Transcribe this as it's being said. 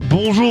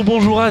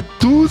Bonjour à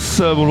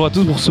tous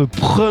pour ce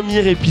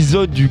premier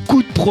épisode du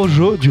coup de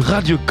projo du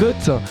Radio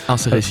Cut.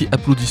 Inséré ici,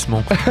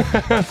 applaudissements.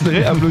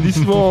 Inséré,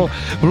 applaudissements.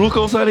 Bonjour,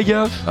 comment ça va les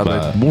gars?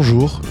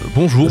 Bonjour,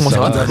 moi ça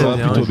va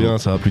très bien.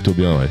 Ça va plutôt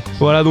bien, ouais.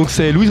 Voilà, donc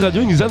c'est Louise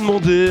Radio, il nous a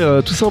demandé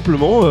tout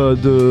simplement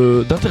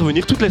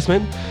d'intervenir toutes les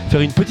semaines,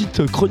 faire une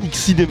petite chronique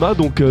cinéma,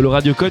 donc le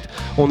Radio Cut,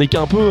 on est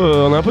un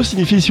peu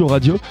cinéphile ici au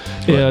radio,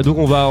 et donc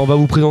on va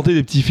vous présenter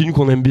des petits films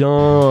qu'on aime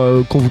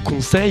bien, qu'on vous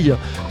conseille,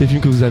 des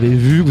films que vous avez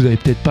vus, que vous avez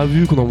peut-être pas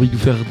vus, qu'on a envie de vous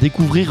faire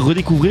découvrir,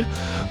 redécouvrir.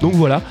 Donc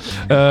voilà,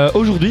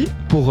 aujourd'hui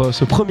pour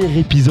ce premier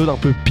épisode un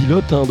peu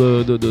pilote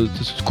de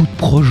ce coup de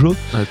projo.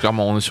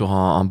 Clairement, on est sur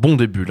un bon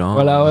début là.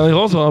 Voilà, on est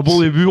vraiment sur un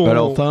bon début.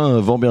 Valentin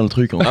vend bien le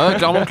truc.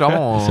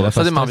 Clairement,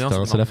 ça démarre bien.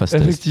 C'est la fast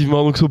test.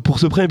 Effectivement, donc pour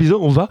ce premier épisode,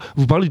 on va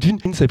vous parler du film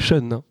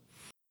Inception.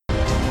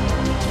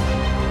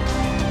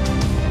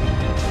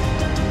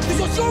 This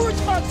is your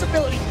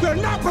responsibility. We are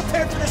not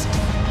prepared for this.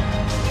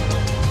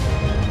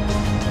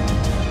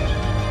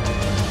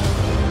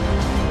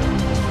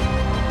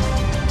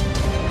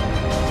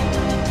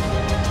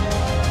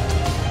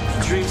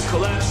 The dream's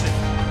collapsing.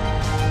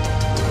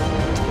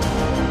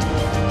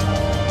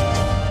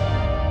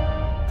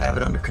 I have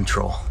it under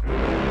control.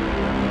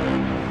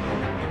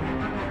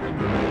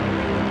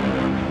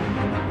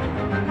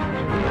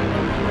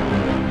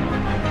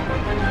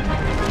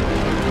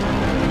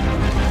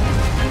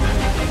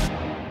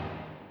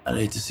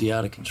 I hate to see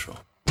out of control.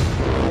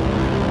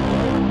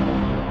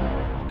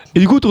 Et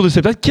du coup, autour de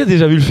cette table, qui a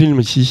déjà vu le film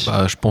ici?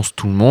 Je pense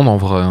tout le monde en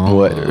vrai.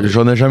 Ouais,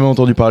 j'en ai jamais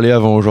entendu parler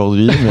avant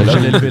aujourd'hui. Mais là,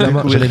 j'ai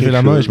levé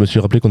la main et je me suis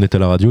rappelé qu'on était à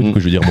la radio, du coup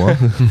je vais dire moi.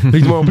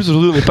 Effectivement, en plus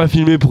aujourd'hui on n'est pas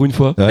filmé pour une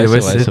fois.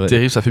 C'est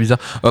terrible, ça fait bizarre.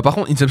 Par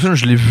contre, Inception,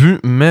 je l'ai vu,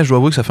 mais je dois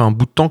avouer que ça fait un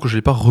bout de temps que je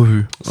l'ai pas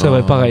revu. C'est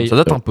vrai, pareil. Ça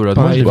date un peu là.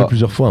 Moi je l'ai vu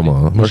plusieurs fois,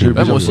 moi. Moi, je l'ai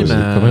vu moi aussi,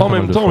 mais En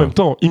même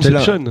temps,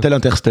 Inception. tel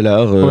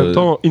Interstellar. En même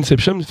temps,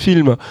 Inception,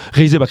 film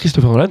réalisé par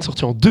Christopher Nolan,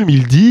 sorti en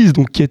 2010,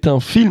 donc qui est un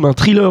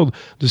thriller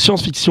de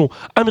science-fiction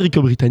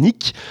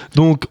américo-britannique.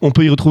 Donc on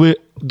peut y retrouver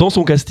dans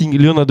son casting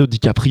Léonardo Di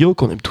Caprio,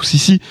 qu'on aime tous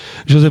ici,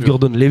 Joseph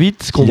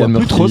Gordon-Levitt, qu'on voit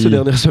plus trop ces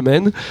dernières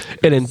semaines,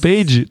 Ellen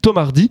Page, Tom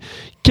Hardy,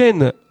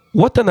 Ken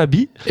Watanabe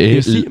et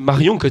aussi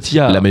Marion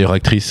Cotillard. La meilleure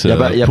actrice y a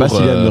pas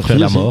Cillian Murphy faire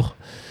la aussi. mort.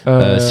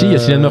 Si, il y a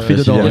Cillian Murphy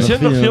dedans. Il y a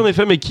Cillian Murphy en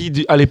effet, mais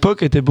qui à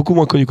l'époque était beaucoup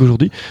moins connu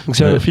qu'aujourd'hui. Donc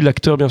Cillian Murphy,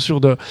 l'acteur bien sûr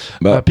de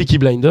Peaky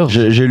Blinders.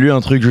 J'ai lu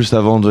un truc juste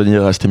avant de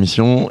venir à cette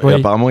émission, et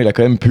apparemment il a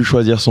quand même pu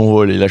choisir son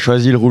rôle. Il a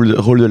choisi le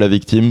rôle de la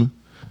victime.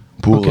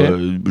 Pour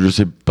je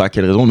sais pas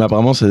quelle raison, mais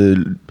apparemment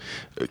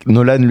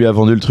Nolan lui a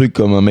vendu le truc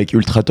comme un mec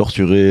ultra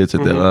torturé, etc.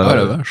 Ah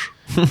la vache.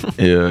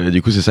 Et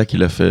du coup c'est ça qui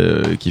l'a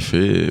fait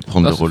kiffer et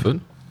prendre le rôle.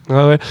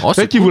 Ah ouais.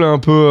 Peut-être qu'il voulait un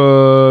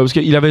peu parce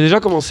qu'il avait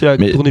déjà commencé à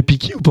tourner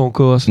Peaky ou pas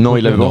encore? Non,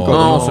 il avait pas encore.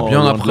 Non, c'est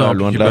bien après.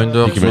 Loin de Peaky là.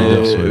 Blinders.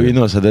 Oui,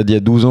 non, ça date d'il y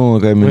a 12 ans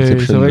quand même. Oui,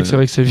 c'est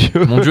vrai que c'est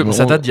vieux. Mon Dieu, mais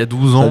ça date d'il y a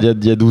 12 ans. Ça date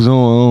d'il y a 12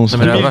 ans. Non,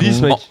 mais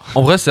 2010, mec.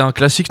 En vrai, c'est un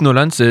classique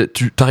Nolan.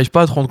 Tu t'arrives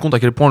pas à te rendre compte à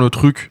quel point le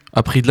truc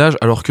a pris de l'âge,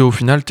 alors qu'au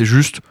final, t'es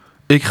juste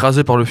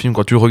écrasé par le film.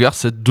 Quand tu regardes,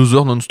 c'est 2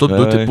 heures non-stop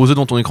de t'es posé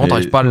dans ton écran,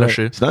 t'arrives pas à le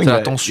lâcher. C'est la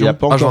tension. Il a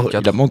pas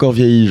encore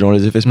vieilli. Genre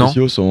les effets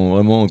spéciaux sont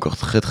vraiment encore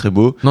très très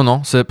beaux. Non,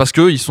 c'est parce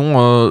que ils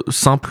sont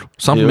simples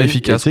mais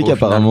efficaces. Tu sais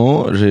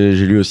qu'apparemment, j'ai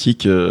lu aussi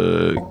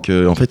que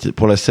en fait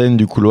pour la scène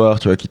du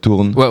couloir, tu vois, qui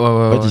tourne.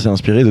 En fait, il s'est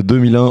inspiré de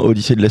 2001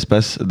 Odyssée de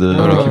l'espace de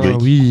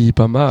Kubrick. Oui,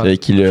 pas mal. Et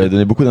qu'il a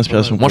donné beaucoup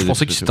d'inspiration. Moi, je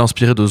pensais qu'il s'était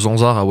inspiré de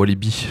Zanzar à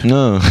Walibi.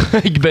 Non.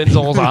 Avec Ben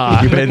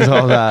Zanzar.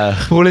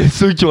 Pour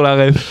ceux qui ont la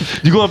rêve.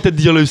 Du coup, on va peut-être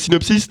dire le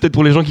synopsis, peut-être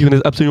pour les gens qui connaissent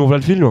absolument pas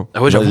le film.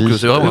 Ah ouais, j'avoue que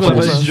c'est vrai.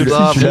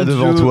 Tu l'as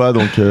devant toi,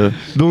 donc.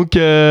 Donc,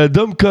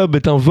 Dom Cobb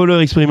est un voleur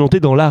expérimenté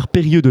dans l'art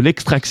périlleux de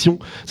l'extraction.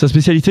 Sa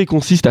spécialité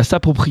consiste à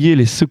s'approprier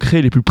les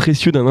secrets les plus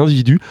précieux d'un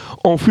individu,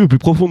 enfoui au plus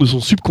profond de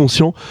son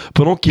subconscient,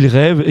 pendant qu'il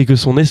rêve et que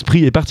son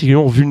esprit est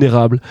particulièrement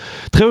vulnérable.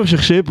 Très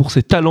recherché pour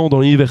ses talents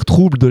dans l'univers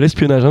trouble de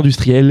l'espionnage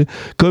industriel,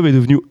 Cobb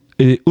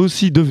est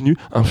aussi devenu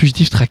un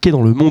fugitif traqué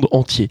dans le monde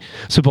entier.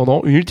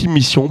 Cependant, une ultime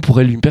mission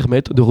pourrait lui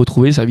permettre de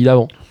retrouver sa vie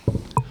d'avant.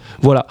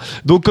 Voilà,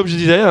 donc comme je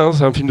disais,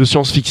 c'est un film de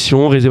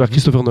science-fiction réalisé par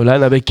Christopher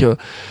Nolan avec,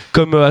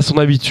 comme à son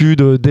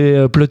habitude,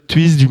 des plot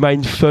twists, du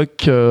mindfuck,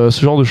 ce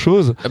genre de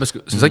choses. Parce que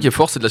c'est ça qui est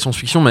fort, c'est de la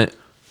science-fiction, mais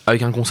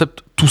avec un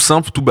concept tout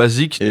simple, tout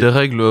basique, des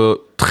règles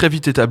très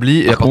vite établies,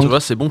 et à partir de là,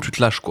 c'est bon, tu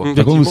te lâches quoi.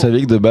 Par contre, vous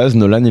savez que de base,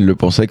 Nolan, il le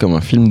pensait comme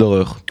un film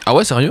d'horreur. Ah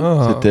ouais, sérieux?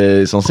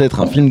 C'était censé être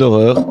un film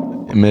d'horreur,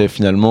 mais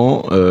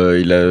finalement,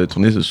 il a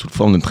tourné sous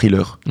forme de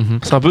thriller.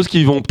 C'est un peu ce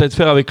qu'ils vont peut-être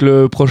faire avec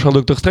le prochain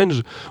Doctor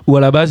Strange, où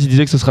à la base, ils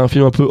disaient que ce serait un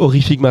film un peu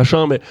horrifique,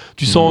 machin, mais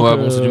tu sens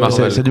que... c'est du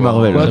Marvel. C'est du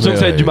Marvel. Tu sens que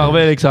ça va être du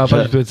Marvel et que ça va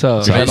pas du tout être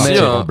ça.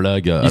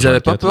 Ils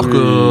avaient pas peur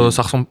que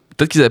ça ressemble...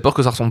 Peut-être qu'ils avaient peur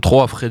que ça ressemble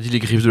trop à Freddy les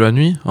Griffes de la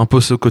Nuit, un peu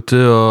ce côté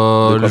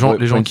les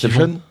gens qui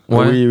vont...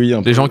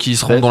 les gens qui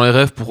se rendent dans les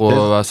rêves pour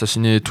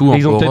assassiner et tout.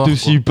 Ils ont peut-être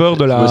aussi eu peur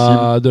de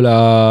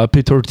la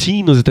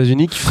P13 aux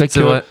États-Unis qui ferait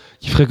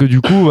que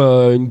du coup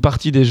une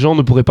partie des gens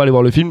ne pourraient pas aller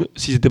voir le film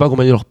s'ils n'étaient pas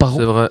accompagnés de leurs parents.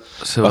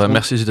 C'est vrai.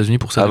 Merci les États-Unis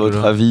pour ça. À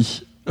votre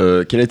avis,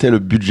 Quel était le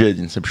budget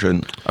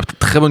d'Inception?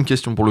 Très bonne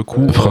question pour le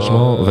coup.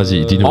 Franchement,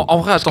 vas-y, dis-nous. En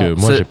vrai, attends, parce que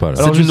moi j'ai pas.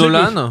 C'est du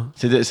Nolan.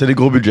 C'est des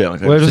gros budgets. Hein,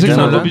 ouais, je sais que c'est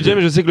un gros budget,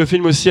 mais je sais que le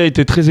film aussi a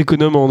été très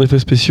économe en effets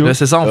spéciaux.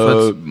 C'est ça en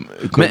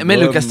fait. Mais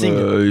le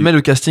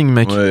casting,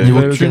 mec. Ouais.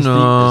 Niveau thune.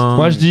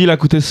 Moi je dis il a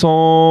coûté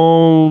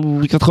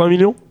 180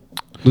 millions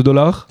de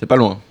dollars. C'est pas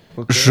loin.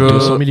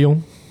 200 millions.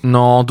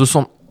 Non,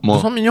 200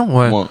 millions,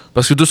 ouais. Moins.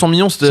 Parce que 200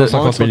 millions, c'était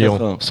 150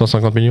 millions.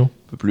 150 millions.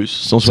 Un peu plus.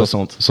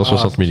 160.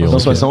 160 millions.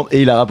 160.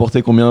 Et il a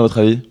rapporté combien à votre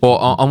avis?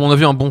 À mon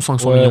avis, un bon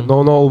 500 millions.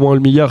 Non, au moins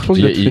le milliard. Je pense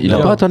Il a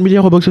pas atteint le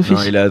milliard au box-office.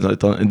 Non, il a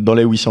dans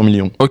les 800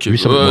 millions. Ok, c'est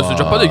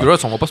déjà pas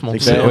dégueulasse, on va pas se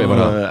mentir. C'est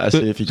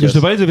assez efficace. Je te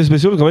parlais des effets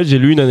spéciaux parce qu'en fait j'ai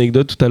lu une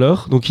anecdote tout à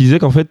l'heure. Donc il disait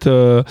qu'en fait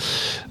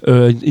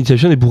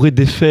Inception est bourré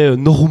d'effets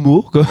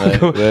normaux,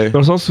 dans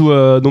le sens où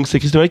donc c'est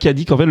Christian Nolan qui a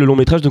dit qu'en fait le long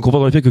métrage ne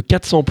comporte en effet que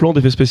 400 plans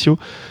d'effets spéciaux,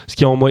 ce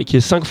qui est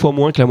 5 fois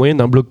moins que la moyenne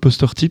d'un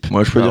blockbuster type.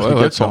 Moi je peux dire que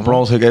 400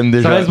 plans c'est quand même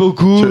déjà. Ça reste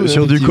beaucoup.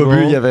 Sur du Cobu,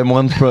 il y avait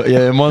moins de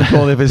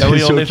plans d'effets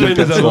spéciaux. En effet,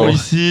 nous avons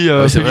ici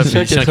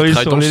Félicien qui a travaillé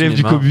sur l'élève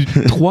du Cobu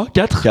 3,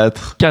 4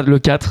 le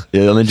 4.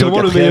 Et on est déjà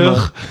sûrement le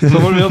meilleur.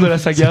 Sûrement le meilleur de la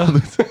saga.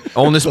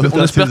 On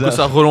espère que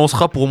ça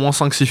relancera pour au moins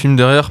 5-6 films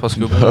derrière parce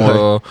que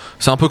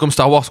c'est un peu comme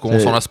Star Wars, on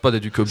s'en lasse pas des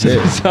du Cobu.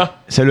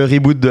 C'est le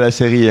reboot de la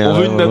série. On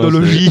veut une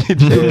analogie.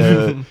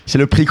 C'est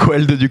le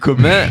prequel de du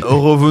Cobu. Mais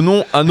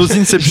revenons à nos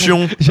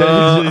Inceptions.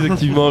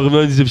 Effectivement, revenons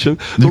à Inception.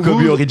 Du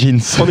Cobu Origins.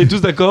 On est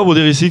tous d'accord pour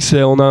dire ici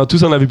que on a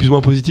tous un avis plus ou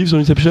moins positif sur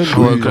Inception.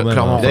 Ouais,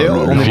 clairement.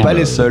 D'ailleurs, on n'est pas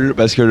les seuls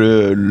parce que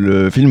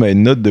le film a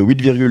une note de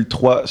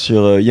 8,3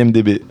 sur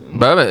IMDb.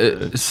 Bah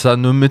ça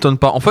ne m'étonne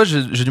pas. En fait,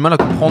 j'ai du mal à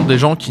comprendre des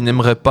gens qui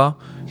n'aimeraient pas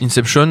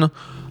Inception,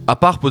 à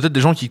part peut-être des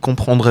gens qui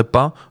comprendraient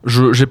pas.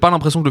 J'ai pas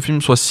l'impression que le film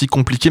soit si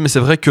compliqué, mais c'est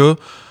vrai que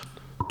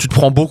tu te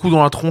prends beaucoup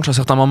dans la tronche à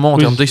certains moments en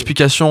termes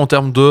d'explication, en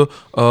termes de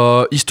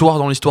histoire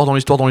dans l'histoire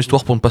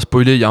pour ne pas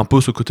spoiler. Il y a un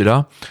peu ce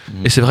côté-là.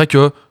 Et c'est vrai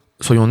que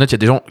soyons honnêtes, il y a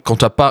des gens, quand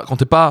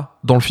t'es pas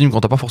dans le film, quand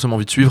t'as pas forcément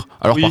envie de suivre,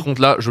 alors par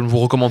contre là, je ne vous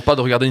recommande pas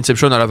de regarder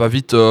Inception à la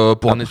va-vite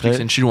pour un Netflix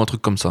and chill ou un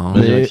truc comme ça. Hein.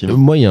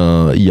 Moi, il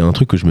y a un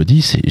truc que je me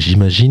dis, c'est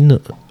j'imagine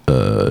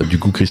du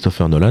coup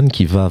Christopher Nolan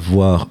qui va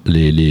voir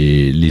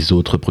les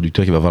autres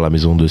producteurs, qui va voir la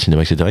maison de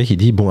cinéma, etc., et qui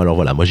dit bon alors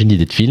voilà, moi j'ai une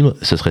idée de film,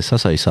 ce serait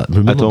ça et ça.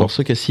 Mais dans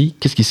ce cas-ci,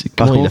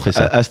 comment il a fait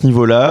ça? À ce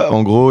niveau-là,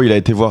 en gros, il a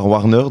été voir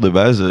Warner de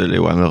base,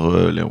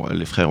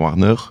 les frères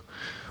Warner.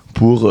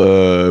 Pour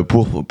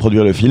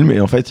produire le film, et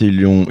en fait ils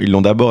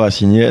l'ont d'abord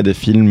assigné à des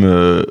films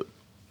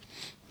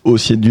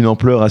aussi d'une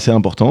ampleur assez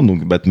importante,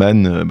 donc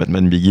Batman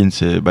Begins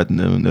et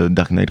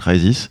Dark Knight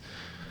Rises,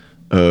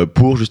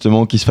 pour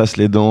justement qu'ils se fassent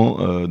les dents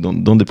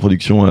dans des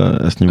productions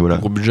à ce niveau-là.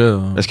 Gros budget.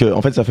 Parce que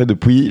en fait ça faisait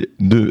depuis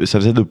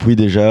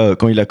déjà,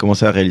 quand il a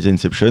commencé à réaliser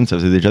Inception, ça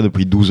faisait déjà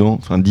depuis 10 ans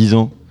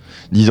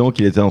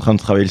qu'il était en train de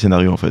travailler le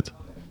scénario en fait.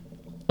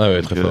 Ah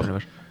ouais, très fort.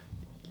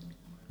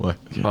 Ouais.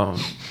 Okay.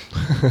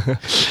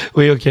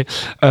 Oui, ok.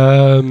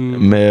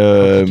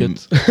 Mais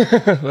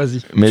vas-y.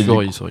 Mais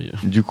sorry.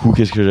 Du coup,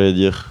 qu'est-ce que j'allais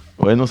dire?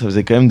 Ouais, non, ça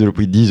faisait quand même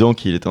depuis 10 ans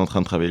qu'il était en train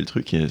de travailler le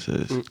truc. Et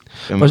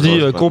moi, je dis,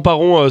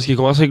 comparons ce qui est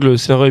comparé avec le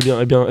scénario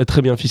est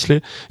très bien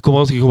ficelé.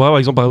 Comparons ce qui est comparé, par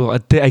exemple,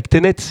 avec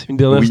Tenet, une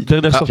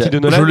dernière sortie de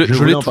Nolan.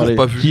 Je l'ai toujours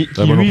pas vu.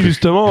 Qui lui,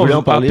 justement,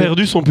 a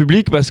perdu son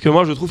public parce que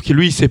moi, je trouve que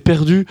lui, il s'est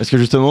perdu. Parce que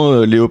justement,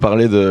 Léo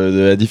parlait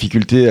de la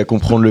difficulté à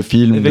comprendre le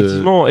film.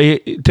 Effectivement,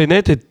 et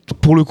Tenet est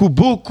pour le coup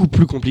beaucoup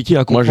plus compliqué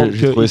à comprendre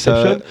que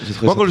Inception.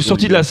 Moi, quand je suis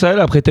sorti de la salle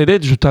après Tenet,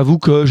 je t'avoue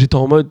que j'étais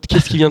en mode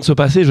qu'est-ce qui vient de se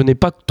passer? Je n'ai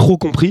pas trop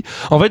compris.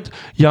 En fait,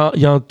 il y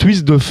a un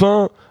twist de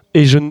fin.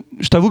 Et je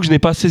t'avoue que je n'ai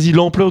pas saisi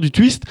l'ampleur du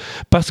twist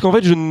parce qu'en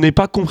fait je n'ai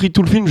pas compris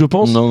tout le film, je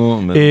pense.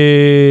 Non, mais...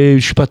 Et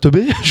je suis pas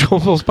teubé, je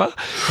pense pas.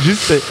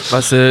 Juste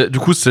du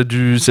coup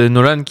c'est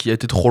Nolan qui a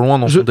été trop loin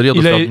dans son délire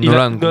de faire du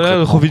Nolan.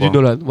 Nolan a refait du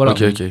Nolan, voilà.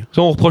 Okay.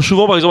 Ça, on reproche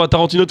souvent par exemple à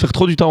Tarantino de faire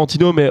trop du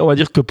Tarantino, mais on va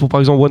dire que pour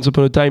par exemple Once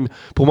Upon a Time,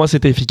 pour moi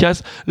c'était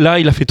efficace. Là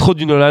il a fait trop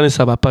du Nolan et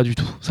ça va pas du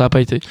tout, ça a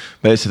pas été.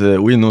 Bah, c'était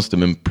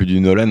même plus du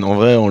Nolan. En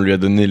vrai on lui a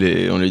donné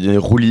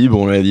roue libre,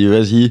 on lui a dit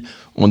vas-y,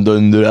 on te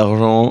donne de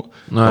l'argent,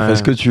 on fait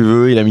ce que tu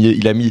veux.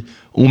 Il a mis,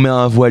 on met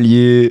un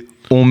voilier,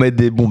 on met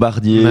des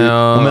bombardiers,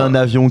 on met un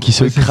avion qui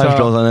se crache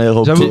dans un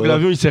aéroport. J'avoue que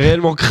l'avion il s'est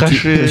réellement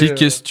craché. Petite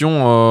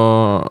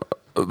question.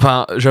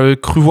 Enfin, j'avais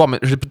cru voir, mais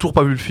j'ai toujours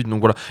pas vu le film, donc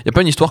voilà. Y a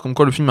pas une histoire comme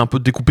quoi le film est un peu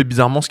découpé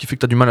bizarrement, ce qui fait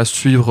que t'as du mal à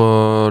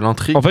suivre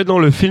l'intrigue? En fait, dans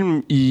le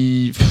film,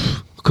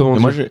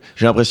 moi,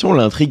 j'ai l'impression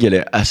l'intrigue elle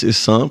est assez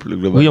simple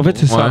globalement. Oui, en fait,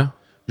 c'est ça.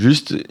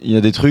 Juste, il y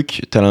a des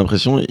trucs, t'as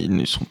l'impression, ils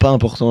ne sont pas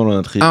importants dans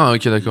l'intrigue. Ah,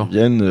 ok, d'accord. Ils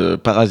viennent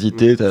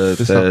parasiter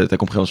ta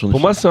compréhension du film.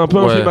 Pour moi, c'est un peu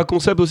un film à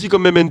concept aussi,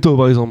 comme Memento,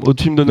 par exemple.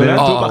 Autre film de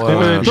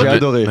Nolan. J'ai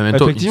adoré.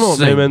 Effectivement,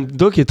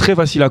 Memento qui est très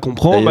facile à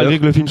comprendre, malgré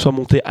que le film soit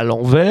monté à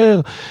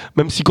l'envers.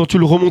 Même si quand tu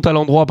le remontes à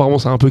l'endroit, apparemment,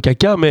 c'est un peu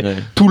caca, mais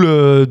tout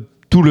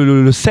tout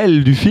le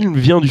sel du film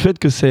vient du fait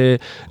que c'est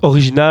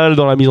original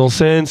dans la mise en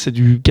scène, c'est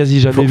du quasi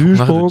jamais vu,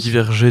 je pense. De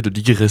diverger, de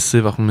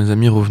digresser. Par contre, mes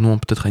amis, revenons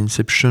peut-être à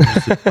Inception. Je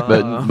sais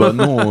pas. Bah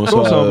non,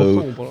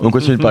 on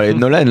continue de parler de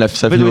Nolan,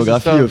 sa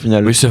filmographie au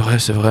final. Oui, c'est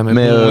vrai.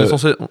 Mais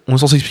on est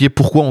censé expliquer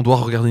pourquoi on doit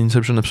regarder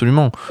Inception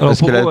absolument. Alors,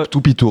 parce que la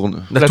toupie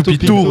tourne. La toupie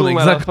tourne,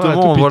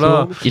 exactement.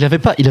 Voilà. Il avait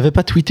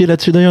pas tweeté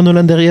là-dessus d'ailleurs,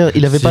 Nolan, derrière.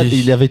 Il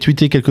avait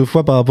tweeté quelques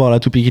fois par rapport à la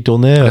toupie qui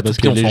tournait, parce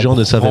que les gens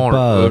ne savaient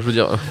pas.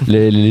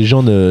 Les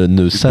gens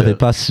ne savaient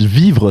pas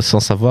vivre sans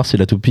savoir si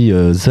la toupie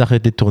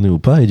s'arrêtait de tourner ou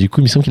pas. Et du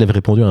coup, il me semble qu'il avait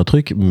répondu à un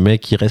truc, mais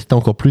qui restait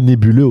encore plus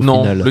nébuleux au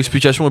final. Non,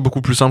 l'explication est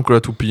beaucoup plus simple que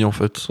la toupie en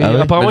fait.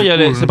 Apparemment,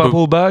 c'est par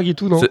rapport aux bagues et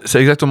tout, non? C'est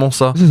exactement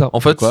ça. C'est ça. En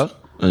fait, quoi?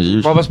 On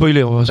va pas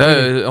spoiler. En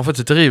fait,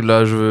 c'est terrible.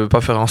 Là, je veux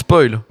pas faire un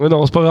spoil. Ouais,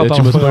 non, c'est pas grave.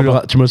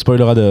 Tu me le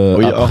spoileras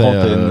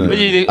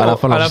après.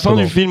 À la fin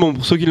du film,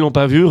 pour ceux qui ne l'ont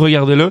pas vu,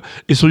 regardez-le.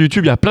 Et sur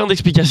YouTube, il y a plein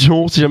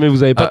d'explications. Si jamais vous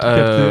n'avez pas tout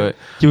capté,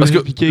 qui vont vous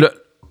expliquer.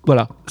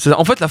 Voilà.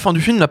 En fait, la fin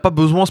du film n'a pas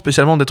besoin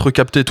spécialement d'être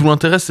captée. Tout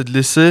l'intérêt, c'est de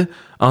laisser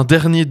un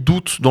dernier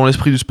doute dans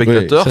l'esprit du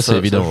spectateur. Oui, ça, c'est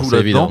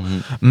évident.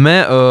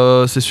 Mais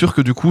c'est sûr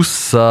que du coup,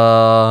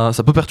 ça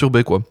peut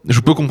perturber, quoi. Je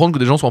peux comprendre que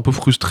des gens sont un peu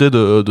frustrés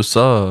de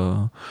ça.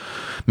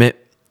 Mais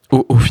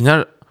au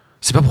final,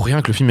 c'est pas pour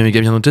rien que le film est méga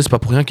bien noté, c'est pas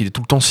pour rien qu'il est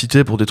tout le temps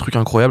cité pour des trucs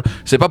incroyables,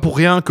 c'est pas pour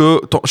rien que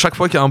chaque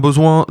fois qu'il y a un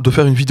besoin de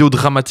faire une vidéo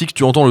dramatique,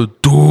 tu entends le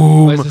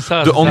doom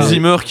de Hans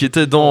Zimmer qui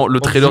était dans le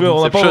trailer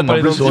d'Inception. On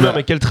parlé d'Hans Zimmer,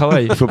 mais quel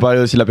travail. Il faut parler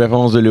aussi de la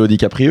performance de Léo Di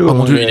Caprio. Oh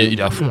mon dieu, il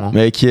est à fond.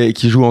 Mais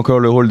qui joue encore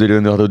le rôle de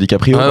Léonardo Di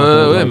Caprio.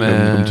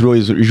 Comme toujours,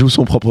 il joue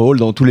son propre rôle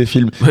dans tous les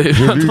films.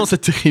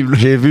 C'est terrible.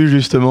 J'ai vu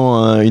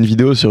justement une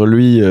vidéo sur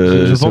lui.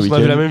 Je pense qu'on a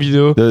vu la même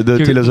vidéo de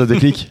Tales of the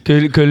Click.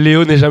 Que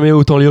Léo n'est jamais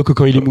autant Léo que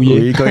quand il est mouillé.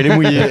 Oui, quand il est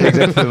mouillé,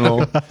 exactement.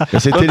 Dans tous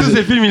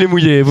ces films, il est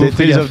mouillé. C'est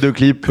Tales of the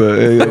Click.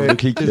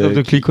 Tales of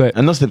the Click, ouais.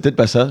 Ah non, c'était peut-être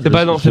pas ça. C'est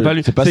pas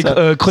lui.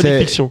 C'est Chronique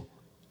Fiction.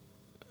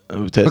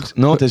 Peut-être.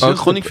 Non, t'es sûr?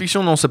 Chronique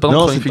Fiction, non, c'est pas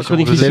dans Chronique Fiction.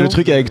 C'est le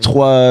truc avec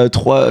trois.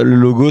 Le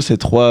logo, c'est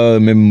 3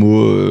 mêmes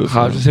mots.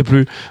 Je sais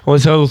plus. On va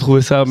essayer de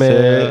retrouver ça,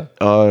 mais.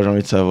 J'ai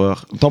envie de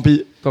savoir. Tant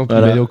pis.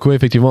 Voilà. Mais donc,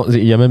 effectivement,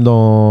 il y a même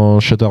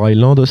dans Shutter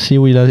Island aussi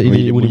où il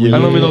est mouillé. Ah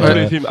non, mais dans tous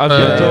les films.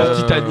 Aviator,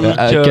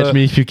 Titanic. Catch Me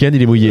If You Can,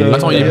 il est mouillé.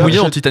 Attends, il est mouillé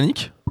en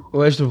Titanic?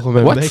 Ouais, je te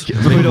promets. What? Mec,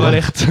 spoiler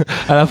alerte.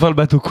 À la fin, le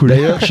bateau coule.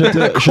 D'ailleurs,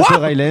 Shutter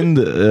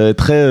Island,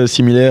 très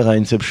similaire à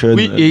Inception.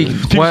 Oui, et les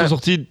films sont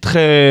sortis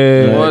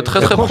très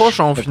proches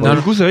en final.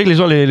 Du coup, c'est vrai que les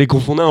gens les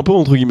confondaient un peu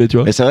entre guillemets, tu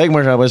vois. Mais c'est vrai que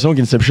moi j'ai l'impression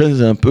qu'Inception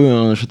c'est un peu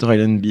un Shutter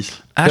Island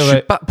bis.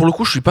 Pour le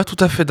coup, je suis pas tout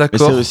à fait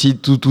d'accord. Mais c'est aussi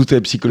tout est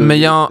psychologique. Mais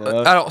il y a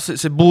alors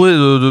c'est bourré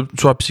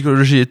sur la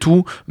psychologie et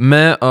tout,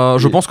 mais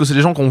je pense que c'est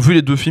les gens qui ont vu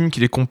les deux films qui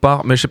les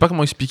comparent. Mais je sais pas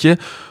comment expliquer.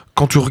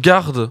 Quand tu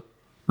regardes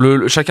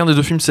chacun des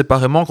deux films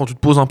séparément, quand tu te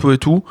poses un peu et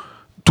tout,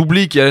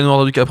 t'oublies qu'il y a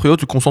Léonardo Di Caprio,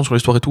 tu te concentres sur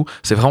l'histoire et tout,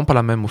 c'est vraiment pas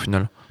la même au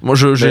final. Moi,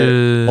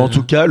 en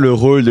tout cas, le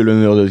rôle de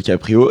Léonardo Di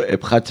Caprio est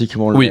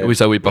pratiquement le même. Oui,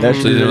 ça oui. Par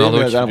contre, c'est Léonardo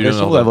qui j'ai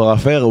l'impression d'avoir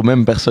affaire au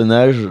même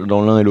personnage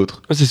dans l'un et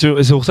l'autre. C'est sûr,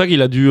 et c'est pour ça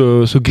qu'il a dû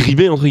se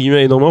grimer entre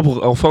guillemets énormément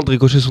pour enfin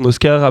décocher son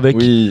Oscar avec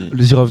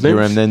The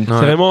Revenant. C'est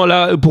vraiment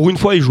là, pour une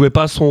fois, il jouait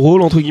pas son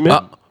rôle entre guillemets.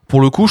 Pour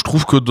le coup, je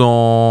trouve que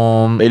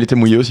il était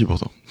mouillé aussi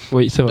pourtant.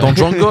 Oui, c'est vrai. Dans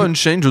Django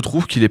Unchained, je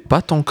trouve qu'il est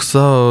pas tant que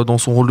ça dans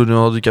son rôle de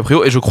Leonardo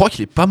DiCaprio, et je crois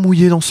qu'il est pas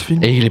mouillé dans ce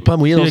film. Et il est pas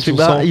mouillé dans ce film.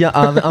 Il y a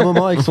un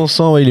moment avec son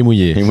sang, il est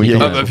mouillé.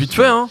 Vite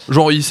fait, hein.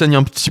 Genre il saigne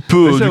un petit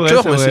peu du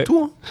cœur, mais c'est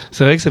tout. Hein.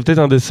 C'est vrai que c'est peut-être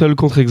un des seuls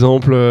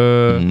contre-exemples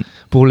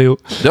pour Léo.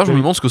 D'ailleurs, je me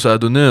demande ce que ça a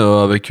donné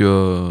avec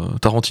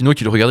Tarantino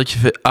qui le regardait, qui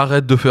fait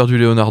arrête de faire du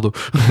Leonardo.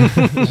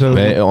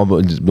 Mais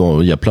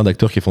bon, il y a plein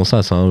d'acteurs qui font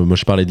ça. Moi,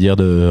 je parlais d'hier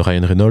de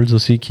Ryan Reynolds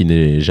aussi, qui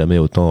n'est jamais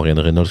autant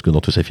Ryan Reynolds que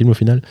dans tous ses films au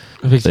final.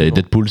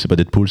 Deadpool, c'est pas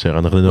Deadpool, c'est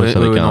Ryan Reynolds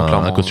avec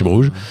un costume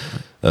rouge.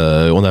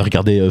 On a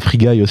regardé Free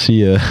Guy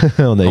aussi,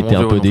 on a été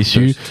un peu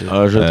déçus.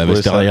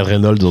 C'était Ryan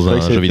Reynolds dans un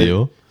jeu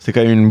vidéo. C'est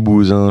quand même une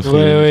bouse, hein.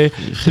 Ouais.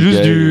 C'est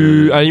juste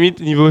à la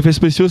limite, niveau effets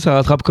spéciaux, ça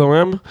rattrape quand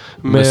même.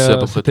 Mais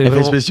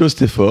effets spéciaux,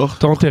 c'était fort.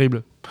 Tant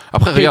terrible.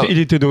 Après, regarde, il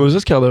était nommé aux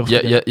Oscars d'ailleurs.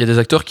 Il y a des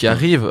acteurs qui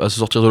arrivent à se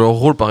sortir de leur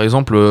rôle. Par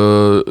exemple,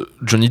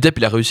 Johnny Depp,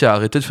 il a réussi à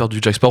arrêter de faire du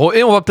Jack Sparrow.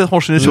 Et on va peut-être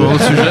enchaîner sur un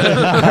autre sujet.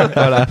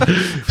 Voilà.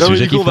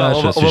 Sujet qui fâche.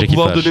 On va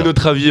pouvoir donner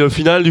notre avis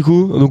final du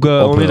coup. Donc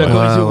on est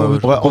d'accord ici.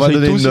 On va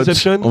donner une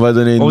note. On va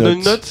donner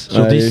une note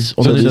sur 10.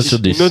 On donne une note sur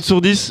 10. Une note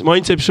sur 10. Moi,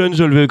 Inception,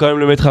 je vais quand même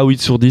le mettre à 8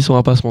 sur 10. On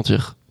va pas se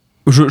mentir.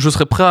 Je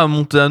serais prêt à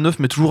monter à 9,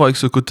 mais toujours avec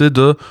ce côté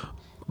de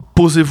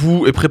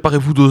posez-vous et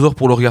préparez-vous 2 heures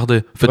pour le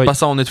regarder. Faites pas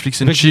ça en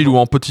Netflix and chill ou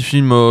en petit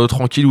film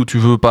tranquille où tu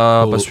veux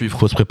pas suivre.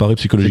 Faut se préparer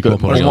psychologiquement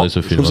pour regarder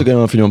ce film. Je trouve que c'est quand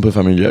même un film un peu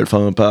familial.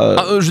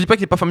 Je dis pas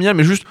qu'il est pas familial,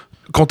 mais juste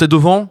quand t'es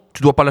devant,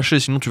 tu dois pas lâcher,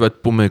 sinon tu vas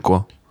être paumé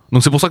quoi.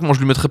 Donc c'est pour ça que moi je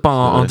lui mettrais pas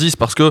un 10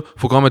 parce que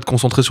faut quand même être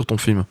concentré sur ton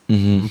film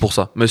pour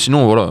ça. Mais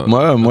sinon voilà.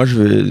 Moi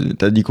je vais.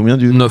 T'as dit combien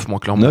du 9 moi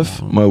clairement.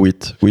 9 Moi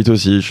 8. 8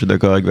 aussi, je suis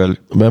d'accord avec Val.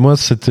 Bah moi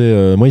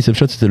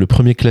Inception c'était le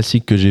premier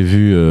classique que j'ai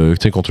vu.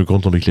 Tu sais quand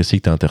on dit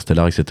classique t'as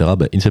Interstellar etc.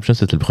 Bah, Inception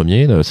c'était le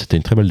premier, c'était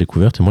une très belle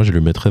découverte et moi je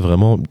lui mettrais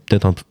vraiment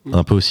peut-être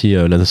un peu aussi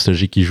la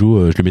nostalgie qui joue.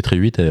 Je lui mettrais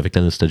 8 et avec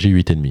la nostalgie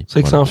 8,5. C'est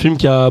vrai que c'est un film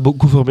qui a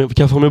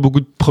formé beaucoup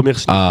de premières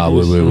cinémas. Ah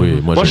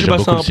oui. Moi je suis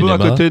passé un peu à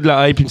côté de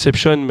la hype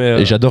Inception,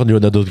 mais et j'adore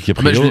Leonardo Di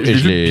Caprio.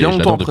 Je l'ai vu bien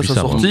longtemps après sa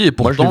sortie et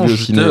pourtant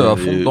j'étais à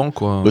fond dedans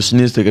quoi. Au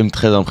ciné c'était quand même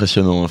très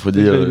impressionnant, faut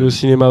dire. Le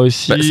cinéma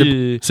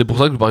aussi. C'est pour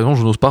ça que par exemple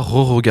je n'ose pas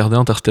re-regarder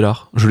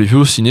Interstellar. Je l'ai vu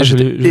au ciné,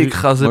 j'étais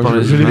écrasé par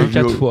les. Je l'ai vu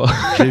 4 fois.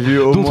 Je l'ai vu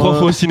au moins 3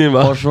 fois au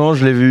cinéma. Franchement,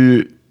 je l'ai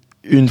vu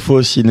une fois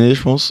au ciné,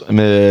 je pense,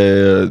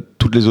 mais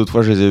toutes les autres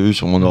fois, je les ai vus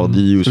sur mon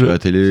ordi ou sur la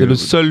télé. C'est le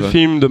seul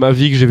film de ma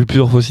vie que j'ai vu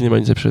plusieurs fois au cinéma,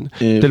 Inception.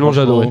 Et tellement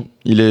j'ai adoré.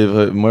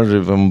 Moi, j'ai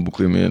vraiment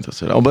beaucoup aimé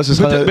Interstellar. En bas,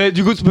 mais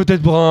du coup, c'est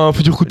peut-être pour un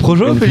futur coup de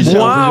projet, Félicien.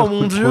 Waouh,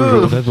 mon Dieu!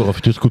 Peut-être pour un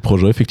futur coup de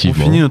projet, effectivement.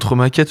 On finit notre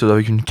maquette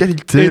avec une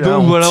qualité. Et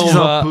donc voilà,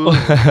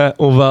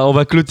 on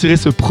va clôturer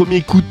ce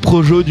premier coup de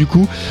projet du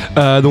coup.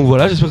 Donc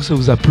voilà, j'espère que ça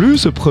vous a plu,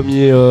 ce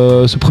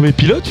premier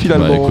pilote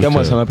finalement. Bah, écoute,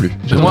 moi, ça m'a plu.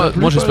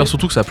 Moi, j'espère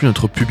surtout que ça a plu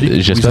notre public.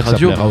 J'espère que ça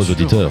plaira aux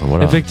auditeurs.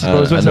 Voilà.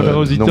 Effectivement, ça plaira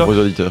aux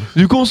auditeurs.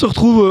 Du coup, on se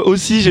retrouve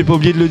aussi, j'ai pas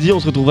oublié de le dire, on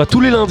se retrouvera tous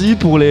les lundis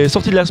pour les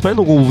sorties de la semaine.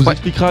 Donc on vous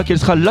expliquera quelle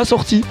sera la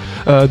sortie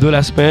de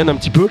la semaine un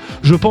petit peu.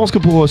 Je pense que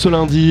pour ce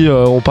lundi,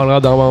 on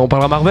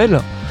parlera Marvel.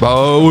 Bah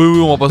oui,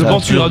 on va pas. Je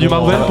pense qu'il y aura du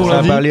Marvel pour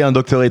lundi. Ça va aller un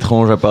docteur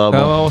étrange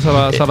apparemment.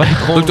 Ah, ça va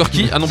étrange. Docteur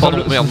qui? Ah non,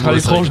 pardon, merde. Ce sera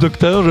l'étrange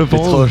docteur, je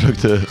pense. Étrange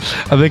docteur.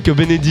 Avec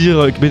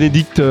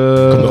Bénédicte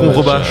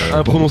Concombre-Bâche.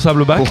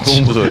 Imprononçable Bach.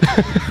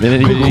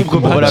 On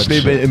va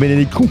l'appeler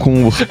Bénédicte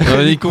Concombre.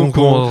 Bénédicte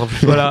Concombre.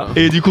 Voilà.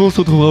 Et du coup, on se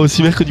retrouvera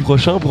aussi mercredi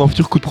prochain pour un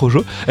futur coup de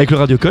projo avec le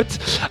Radio Cote.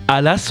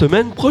 À la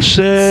semaine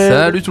prochaine.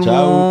 Salut tout le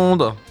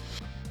monde.